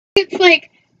It's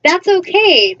like, that's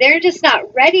okay. They're just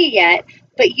not ready yet,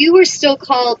 but you were still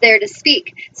called there to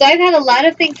speak. So I've had a lot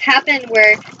of things happen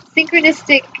where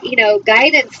synchronistic,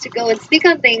 guidance to go and speak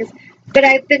on things, but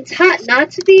I've been taught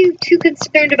not to be too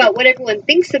concerned about what everyone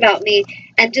thinks about me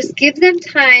and just give them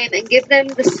time and give them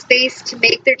the space to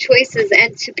make their choices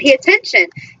and to pay attention.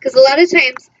 Because a lot of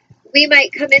times we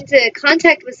might come into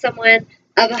contact with someone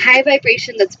of a high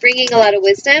vibration that's bringing a lot of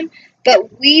wisdom,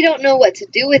 but we don't know what to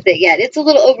do with it yet. It's a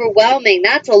little overwhelming.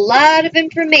 That's a lot of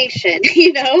information,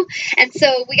 and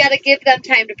so we got to give them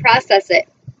time to process it.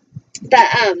 But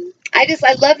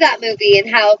I love that movie and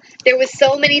how there was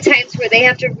so many times where they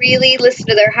have to really listen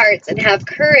to their hearts and have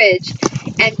courage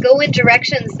and go in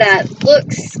directions that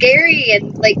look scary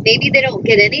and like maybe they don't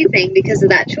get anything because of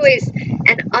that choice.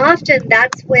 And often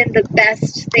that's when the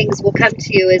best things will come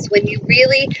to you, is when you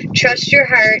really trust your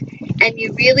heart and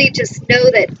you really just know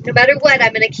that no matter what,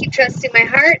 I'm going to keep trusting my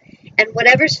heart, and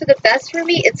whatever's for the best for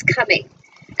me, it's coming.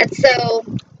 And so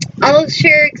I'll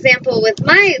share an example with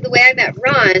the way I met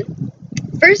Ron.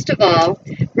 First of all,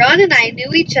 Ron and I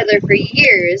knew each other for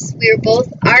years. We were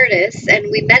both artists,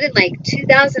 and we met in like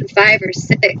 2005 or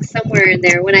 6, somewhere in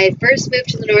there, when I first moved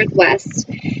to the Northwest.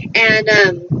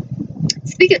 And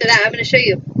speaking of that, I'm going to show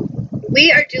you.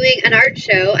 We are doing an art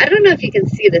show. I don't know if you can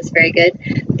see this very good,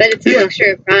 but it's a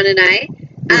picture of Ron and I.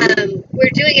 We're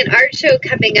doing an art show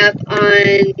coming up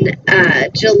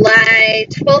on July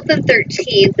 12th and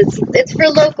 13th. It's for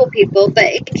local people, but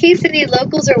in case any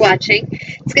locals are watching,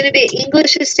 it's going to be at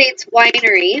English Estates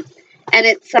Winery, and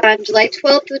it's on July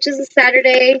 12th, which is a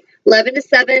Saturday, 11 to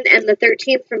 7, and the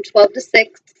 13th from 12 to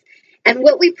 6. And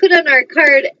what we put on our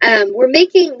card,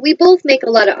 we both make a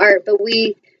lot of art, but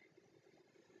we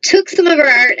took some of our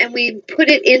art and we put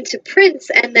it into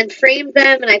prints and then framed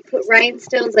them, and I put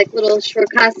rhinestones, like little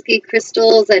Swarovski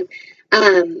crystals, and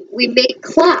we made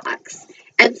clocks.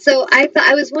 And so I thought,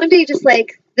 I was one day just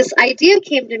like, this idea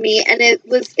came to me, and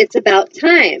it's about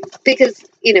time, because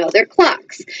they're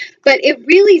clocks, but it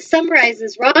really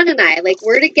summarizes Ron and I. Like,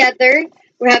 we're together,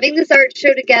 we're having this art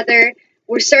show together,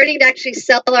 we're starting to actually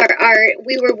sell our art.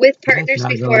 We were with partners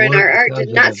before, and our art did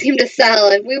not seem to sell,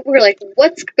 and we were like,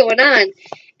 what's going on?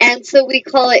 And so we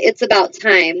call it It's About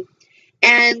Time.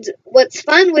 And what's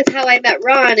fun with how I met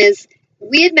Ron is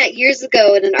we had met years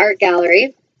ago in an art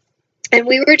gallery, and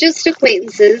we were just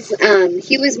acquaintances.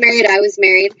 He was married, I was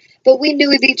married, but we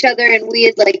knew of each other, and we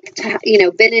had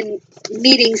been in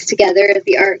meetings together at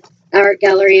the art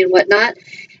gallery and whatnot.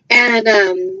 And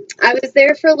I was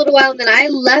there for a little while, and then I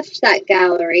left that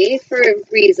gallery for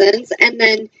reasons, and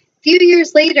then few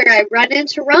years later, I run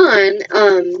into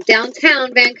Ron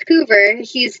downtown Vancouver.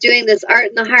 He's doing this Art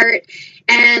in the Heart,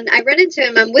 and I run into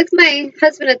him. I'm with my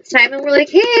husband at the time, and we're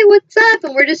like, hey, what's up?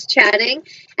 And we're just chatting,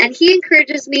 and he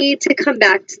encourages me to come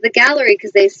back to the gallery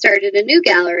because they started a new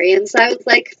gallery. And so I was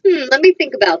like, let me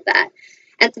think about that.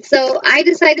 And so I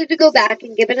decided to go back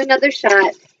and give it another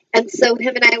shot, and so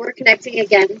him and I were connecting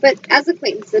again, but as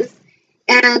acquaintances.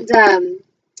 And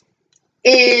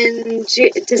in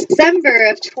December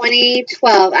of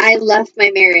 2012, I left my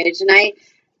marriage, and I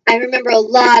remember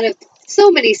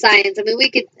so many signs. I mean,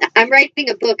 I'm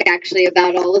writing a book actually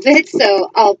about all of it,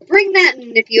 so I'll bring that,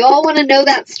 and if you all want to know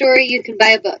that story, you can buy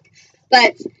a book.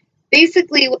 But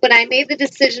basically, when I made the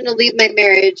decision to leave my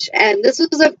marriage, and this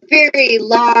was a very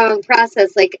long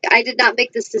process, like, I did not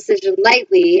make this decision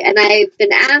lightly, and I've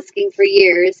been asking for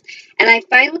years, and I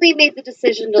finally made the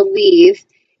decision to leave.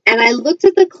 And I looked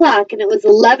at the clock, and it was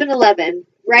 11:11,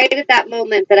 right at that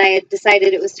moment that I had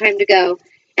decided it was time to go.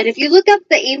 And if you look up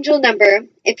the angel number,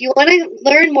 if you want to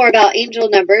learn more about angel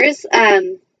numbers,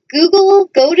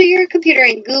 go to your computer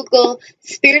and Google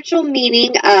spiritual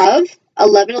meaning of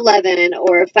 1111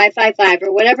 or 555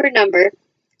 or whatever number,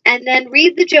 and then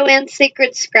read the Joanne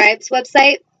Sacred Scribes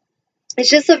website.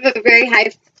 It's just of a very high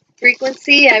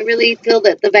frequency. I really feel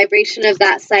that the vibration of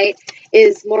that site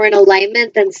is more in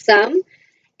alignment than some.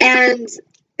 And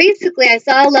basically, I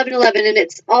saw 1111, and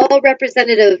it's all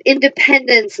representative of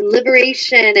independence and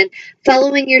liberation and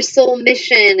following your soul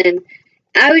mission. And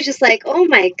I was just like, oh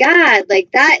my God,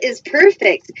 like, that is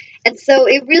perfect. And so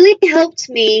it really helped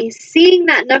me seeing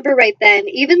that number right then,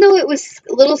 even though it was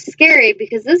a little scary,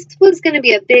 because this was going to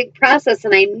be a big process,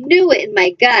 and I knew it in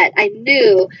my gut. I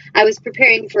knew I was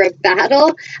preparing for a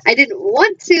battle. I didn't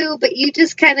want to, but you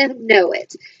just kind of know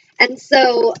it. And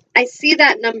so I see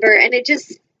that number, and it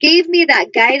just gave me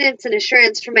that guidance and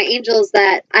assurance from my angels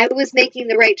that I was making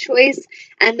the right choice,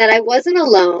 and that I wasn't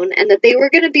alone, and that they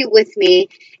were going to be with me,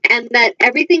 and that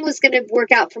everything was going to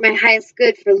work out for my highest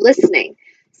good for listening.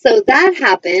 So that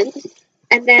happened.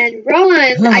 And then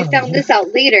Ron, I found this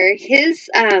out later, his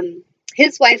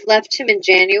his wife left him in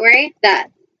January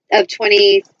of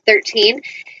 2013.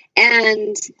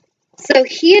 And so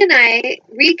he and I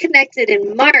reconnected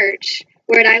in March,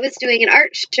 when I was doing an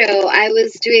art show. I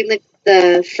was doing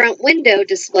the front window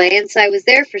display, and so I was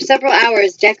there for several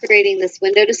hours decorating this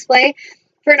window display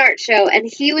for an art show, and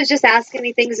he was just asking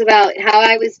me things about how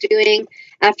I was doing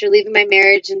after leaving my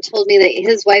marriage, and told me that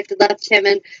his wife had left him.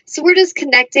 And so we're just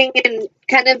connecting, and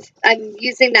kind of I'm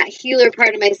using that healer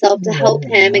part of myself to help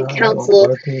him and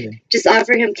counsel, just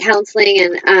offer him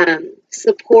counseling and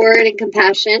support and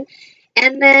compassion.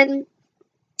 And then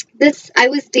I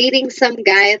was dating some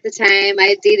guy at the time. I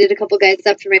had dated a couple guys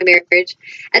after my marriage.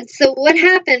 And so what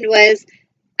happened was,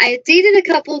 I had dated a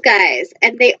couple guys,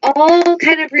 and they all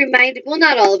kind of reminded, well,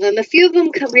 not all of them, a few of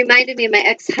them reminded me of my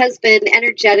ex-husband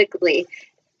energetically.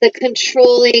 The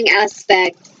controlling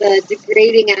aspect, the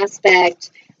degrading aspect,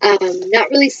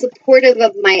 not really supportive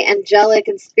of my angelic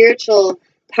and spiritual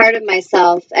part of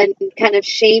myself, and kind of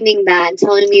shaming that and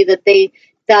telling me that they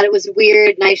thought it was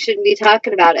weird and I shouldn't be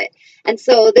talking about it. And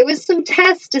so there was some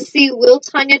tests to see, will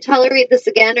Tanya tolerate this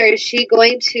again, or is she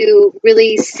going to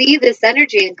really see this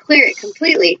energy and clear it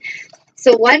completely?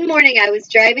 So one morning I was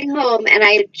driving home, and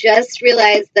I had just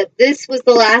realized that this was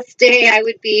the last day I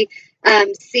would be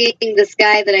seeing this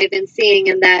guy that I've been seeing,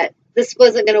 and that this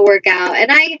wasn't going to work out.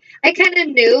 And I kind of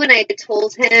knew, and I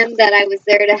told him that I was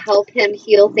there to help him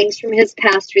heal things from his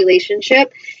past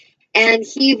relationship. And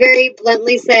he very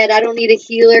bluntly said, I don't need a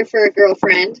healer for a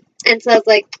girlfriend. And so I was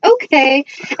like, okay.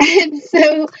 And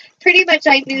so pretty much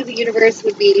I knew the universe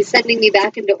would be sending me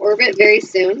back into orbit very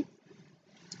soon.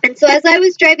 And so as I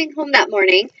was driving home that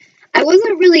morning, I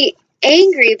wasn't really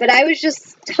angry, but I was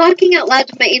just talking out loud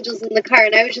to my angels in the car.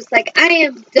 And I was just like, I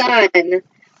am done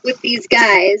with these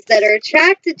guys that are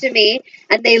attracted to me,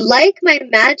 and they like my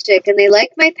magic and they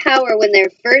like my power when they're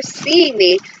first seeing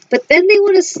me, but then they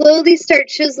want to slowly start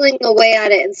chiseling away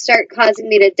at it and start causing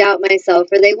me to doubt myself,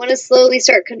 or they want to slowly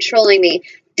start controlling me.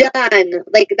 Done.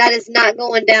 Like, that is not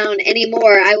going down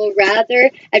anymore.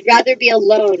 I'd rather be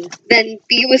alone than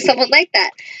be with someone like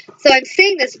that. So I'm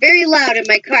saying this very loud in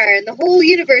my car, and the whole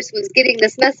universe was getting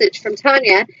this message from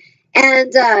Tanya.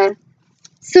 And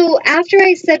so after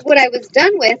I said what I was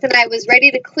done with and I was ready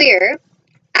to clear,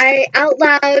 I out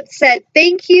loud said,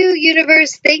 thank you,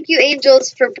 universe, thank you,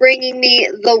 angels, for bringing me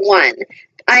the one.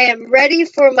 I am ready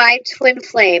for my twin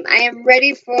flame. I am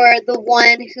ready for the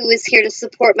one who is here to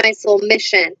support my soul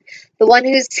mission, the one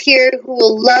who's here who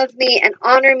will love me and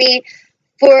honor me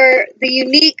for the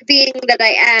unique being that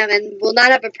I am, and will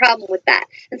not have a problem with that.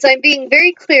 And so I'm being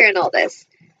very clear in all this.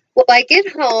 Well, I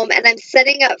get home, and I'm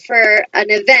setting up for an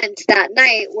event that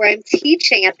night where I'm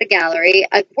teaching at the gallery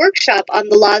a workshop on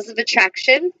the laws of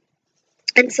attraction.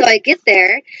 And so I get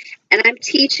there, and I'm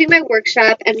teaching my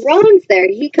workshop, and Ron's there.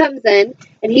 He comes in,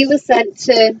 and he was sent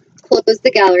to close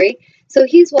the gallery. So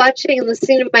he's watching and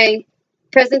listening to my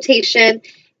presentation,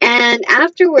 and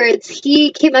afterwards,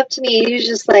 he came up to me, and he was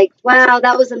just like, wow,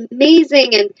 that was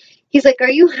amazing. And he's like, are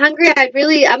you hungry? I'm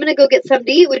going to go get something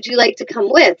to eat. Would you like to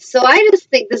come with? So I just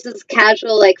think this is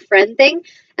casual, like, friend thing.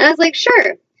 And I was like,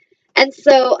 sure. And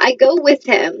so I go with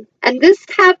him. And this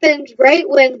happened right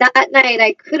when that night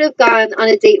I could have gone on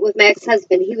a date with my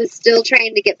ex-husband. He was still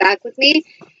trying to get back with me.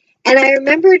 And I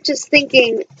remember just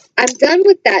thinking, I'm done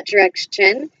with that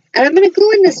direction, and I'm going to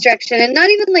go in this direction. And not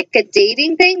even like a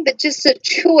dating thing, but just a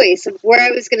choice of where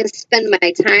I was going to spend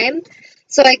my time.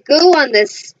 So I go on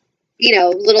this,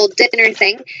 little dinner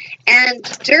thing. And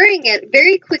during it,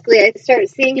 very quickly, I start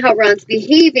seeing how Ron's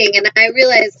behaving. And I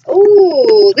realize,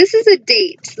 oh, this is a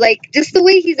date. Like, just the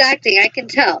way he's acting, I can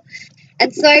tell.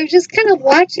 And so I was just kind of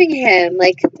watching him,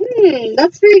 like,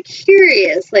 that's very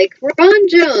curious. Like, Ron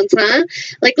Jones, huh?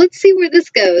 Like, let's see where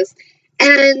this goes.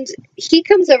 And he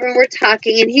comes over and we're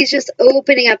talking, and he's just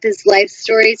opening up his life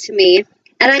story to me.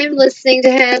 And I'm listening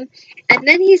to him. And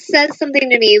then he says something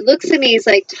to me, looks at me, he's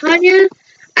like, Tanya,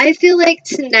 I feel like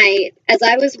tonight, as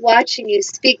I was watching you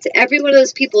speak to every one of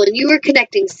those people, and you were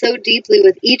connecting so deeply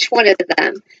with each one of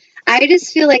them, I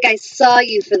just feel like I saw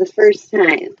you for the first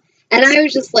time. And I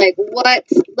was just like, what?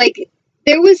 Like,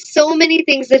 there was so many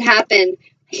things that happened.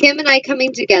 Him and I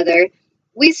coming together.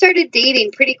 We started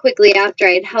dating pretty quickly after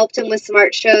I had helped him with some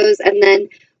art shows, and then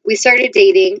we started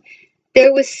dating.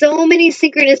 There was so many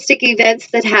synchronistic events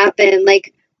that happened,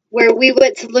 like where we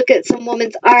went to look at some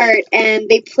woman's art, and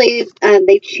they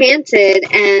chanted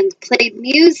and played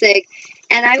music.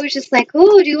 And I was just like,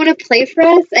 oh, do you want to play for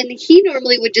us? And he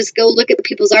normally would just go look at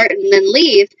people's art and then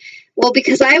leave. Well,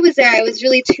 because I was there, I was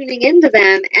really tuning into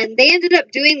them. And they ended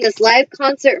up doing this live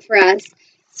concert for us,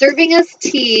 serving us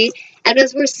tea. And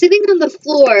as we're sitting on the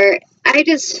floor, I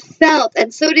just felt,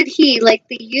 and so did he, like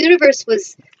the universe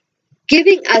was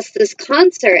giving us this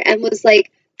concert and was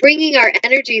like bringing our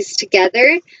energies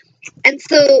together. And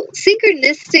so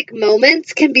synchronistic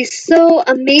moments can be so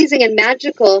amazing and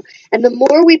magical. And the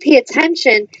more we pay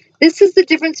attention, this is the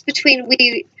difference between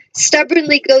we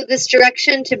stubbornly go this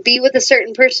direction to be with a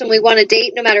certain person we want to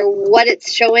date, no matter what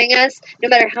it's showing us, no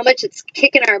matter how much it's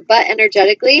kicking our butt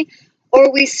energetically,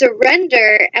 or we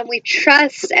surrender and we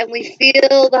trust and we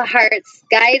feel the heart's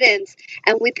guidance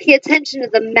and we pay attention to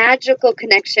the magical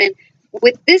connection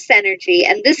with this energy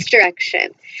and this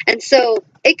direction. And so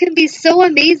it can be so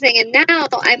amazing. And now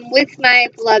I'm with my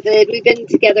beloved. We've been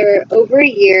together over a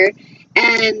year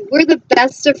and we're the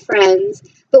best of friends,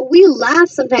 but we laugh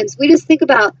sometimes. We just think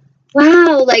about,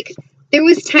 wow, like there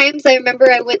was times I remember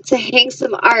I went to hang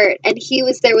some art and he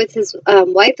was there with his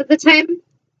wife at the time.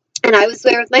 And I was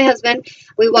there with my husband.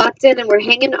 We walked in and we're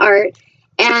hanging art.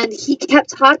 And he kept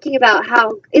talking about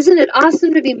how, isn't it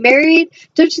awesome to be married?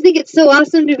 Don't you think it's so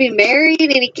awesome to be married?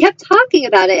 And he kept talking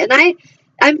about it. And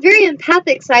I'm very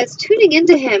empathic, so I was tuning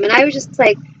into him. And I was just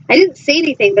like, I didn't say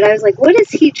anything, but I was like, what is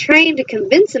he trying to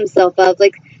convince himself of?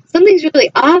 Like, something's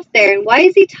really off there. And why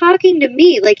is he talking to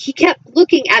me? Like, he kept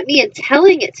looking at me and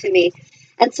telling it to me.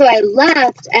 And so I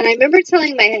left. And I remember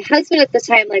telling my husband at the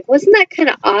time, like, wasn't that kind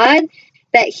of odd?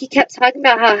 That he kept talking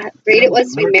about how great it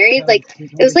was to be married. Like,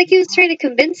 it was like he was trying to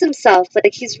convince himself,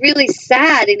 like he's really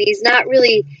sad and he's not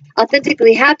really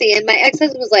authentically happy. And my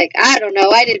ex-husband was like, I don't know,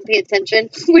 I didn't pay attention,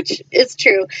 which is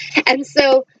true. And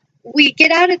so we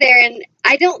get out of there, and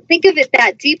I don't think of it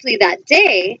that deeply that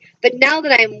day, but now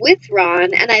that I'm with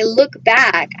Ron and I look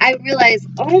back, I realize,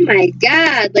 oh my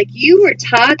God, like you were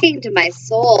talking to my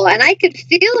soul, and I could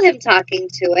feel him talking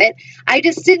to it. I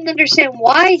just didn't understand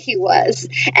why he was.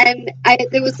 And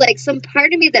there was like some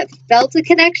part of me that felt a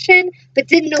connection, but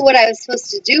didn't know what I was supposed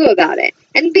to do about it.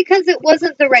 And because it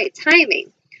wasn't the right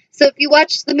timing. So if you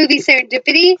watch the movie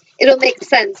Serendipity, it'll make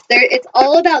sense. It's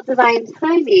all about divine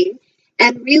timing.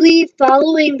 And really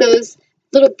following those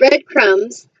little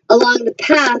breadcrumbs along the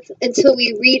path until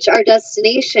we reach our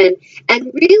destination.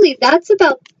 And really, that's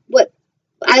about what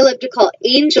I love to call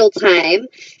angel time.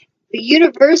 The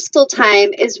universal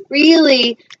time is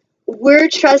really, we're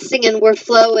trusting and we're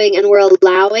flowing and we're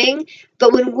allowing.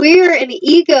 But when we're an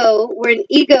ego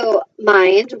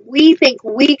mind, we think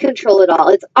we control it all.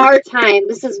 It's our time.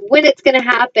 This is when it's going to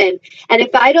happen. And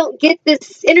if I don't get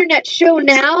this internet show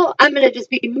now, I'm going to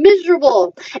just be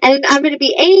miserable and I'm going to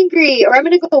be angry, or I'm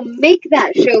going to go make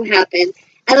that show happen.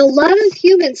 And a lot of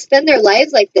humans spend their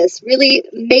lives like this, really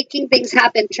making things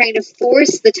happen, trying to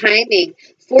force the timing,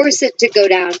 force it to go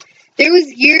down. There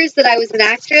was years that I was an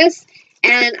actress,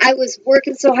 and I was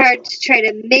working so hard to try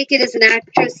to make it as an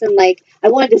actress, and like I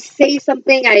wanted to say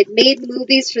something. I had made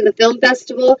movies for the film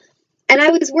festival, and I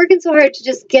was working so hard to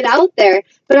just get out there,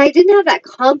 but I didn't have that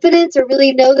confidence or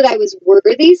really know that I was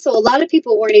worthy. So a lot of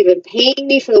people weren't even paying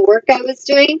me for the work I was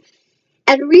doing.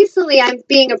 And recently I'm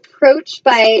being approached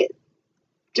by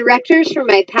directors from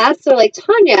my past. They're like,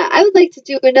 Tanya, I would like to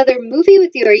do another movie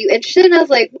with you. Are you interested? And I was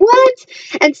like, what?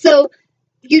 And so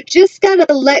you just got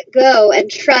to let go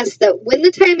and trust that when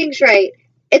the timing's right,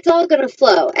 it's all going to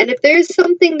flow. And if there's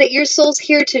something that your soul's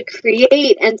here to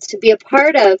create and to be a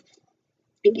part of,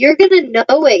 you're going to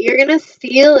know it. You're going to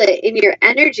feel it in your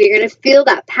energy. You're going to feel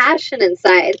that passion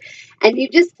inside. And you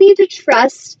just need to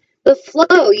trust the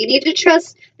flow. You need to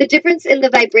trust the difference in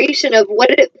the vibration of what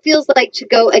it feels like to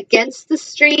go against the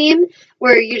stream,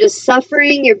 where you're just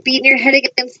suffering, you're beating your head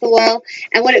against the wall,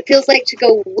 and what it feels like to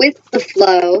go with the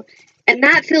flow. And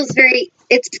that feels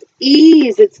it's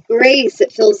ease, it's grace,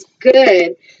 it feels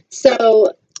good.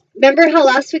 So remember how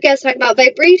last week I was talking about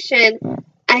vibration?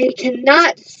 I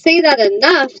cannot say that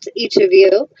enough to each of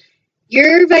you.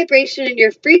 Your vibration and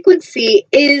your frequency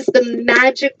is the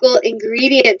magical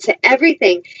ingredient to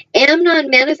everything. Amnon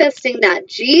manifesting that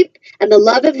Jeep and the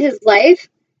love of his life,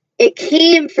 it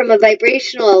came from a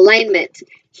vibrational alignment.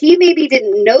 He maybe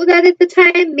didn't know that at the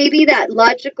time. Maybe that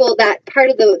part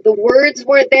of the words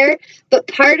weren't there, but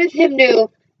part of him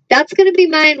knew that's going to be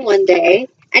mine one day.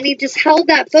 And he just held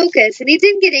that focus, and he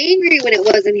didn't get angry when it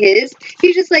wasn't his. He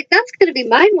was just like, that's going to be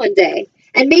mine one day.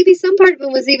 And maybe some part of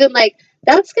him was even like,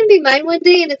 that's going to be mine one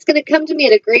day, and it's going to come to me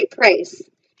at a great price.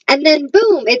 And then,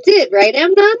 boom, it did, right,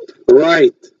 Amnon?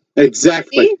 Right,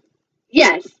 exactly. See?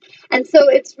 Yes. And so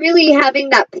it's really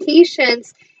having that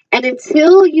patience, and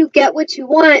until you get what you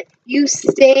want, you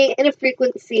stay in a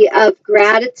frequency of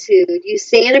gratitude. You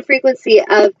stay in a frequency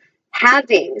of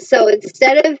having. So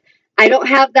instead of, I don't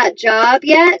have that job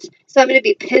yet, so I'm going to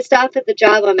be pissed off at the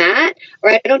job I'm at,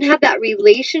 or I don't have that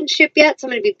relationship yet, so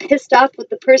I'm going to be pissed off with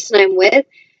the person I'm with.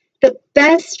 the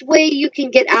best way you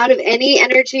can get out of any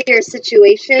energy or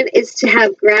situation is to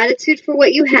have gratitude for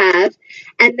what you have,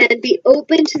 and then be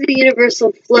open to the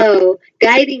universal flow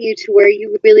guiding you to where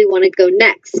you really want to go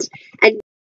next. And